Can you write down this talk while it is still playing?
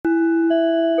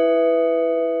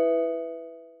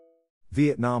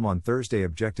Vietnam on Thursday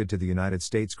objected to the United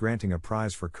States granting a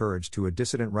prize for courage to a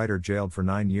dissident writer jailed for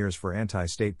 9 years for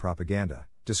anti-state propaganda,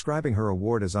 describing her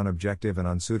award as unobjective and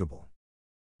unsuitable.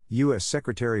 U.S.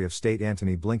 Secretary of State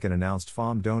Antony Blinken announced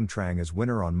Pham Doan Trang as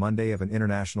winner on Monday of an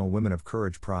International Women of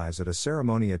Courage Prize at a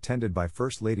ceremony attended by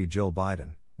First Lady Jill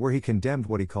Biden, where he condemned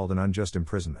what he called an unjust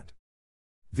imprisonment.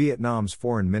 Vietnam's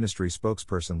Foreign Ministry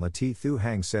spokesperson Lati Thu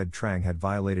Hang said Trang had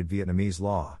violated Vietnamese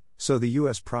law, so the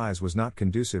U.S. prize was not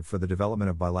conducive for the development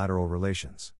of bilateral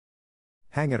relations.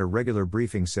 Hang at a regular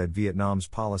briefing said Vietnam's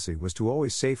policy was to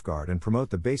always safeguard and promote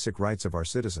the basic rights of our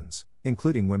citizens,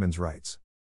 including women's rights.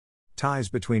 Ties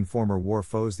between former war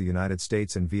foes the United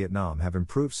States and Vietnam have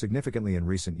improved significantly in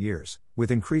recent years,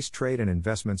 with increased trade and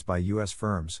investments by U.S.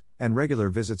 firms, and regular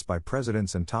visits by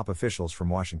presidents and top officials from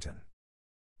Washington.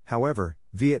 However,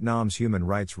 Vietnam's human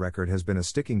rights record has been a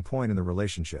sticking point in the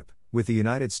relationship, with the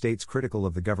United States critical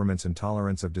of the government's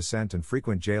intolerance of dissent and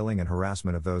frequent jailing and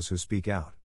harassment of those who speak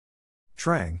out.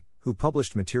 Trang, who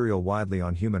published material widely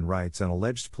on human rights and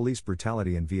alleged police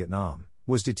brutality in Vietnam,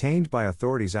 was detained by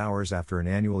authorities hours after an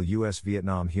annual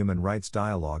U.S.-Vietnam human rights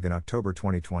dialogue in October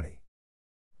 2020.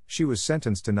 She was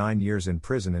sentenced to 9 years in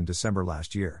prison in December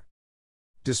last year.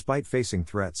 Despite facing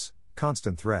threats,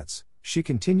 constant threats, she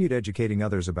continued educating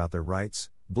others about their rights,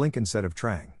 Blinken said of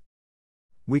Trang.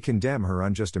 "We condemn her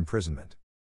unjust imprisonment.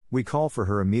 We call for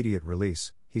her immediate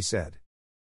release," he said.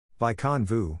 By Con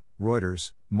Vu,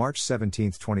 Reuters, March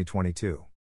 17, 2022.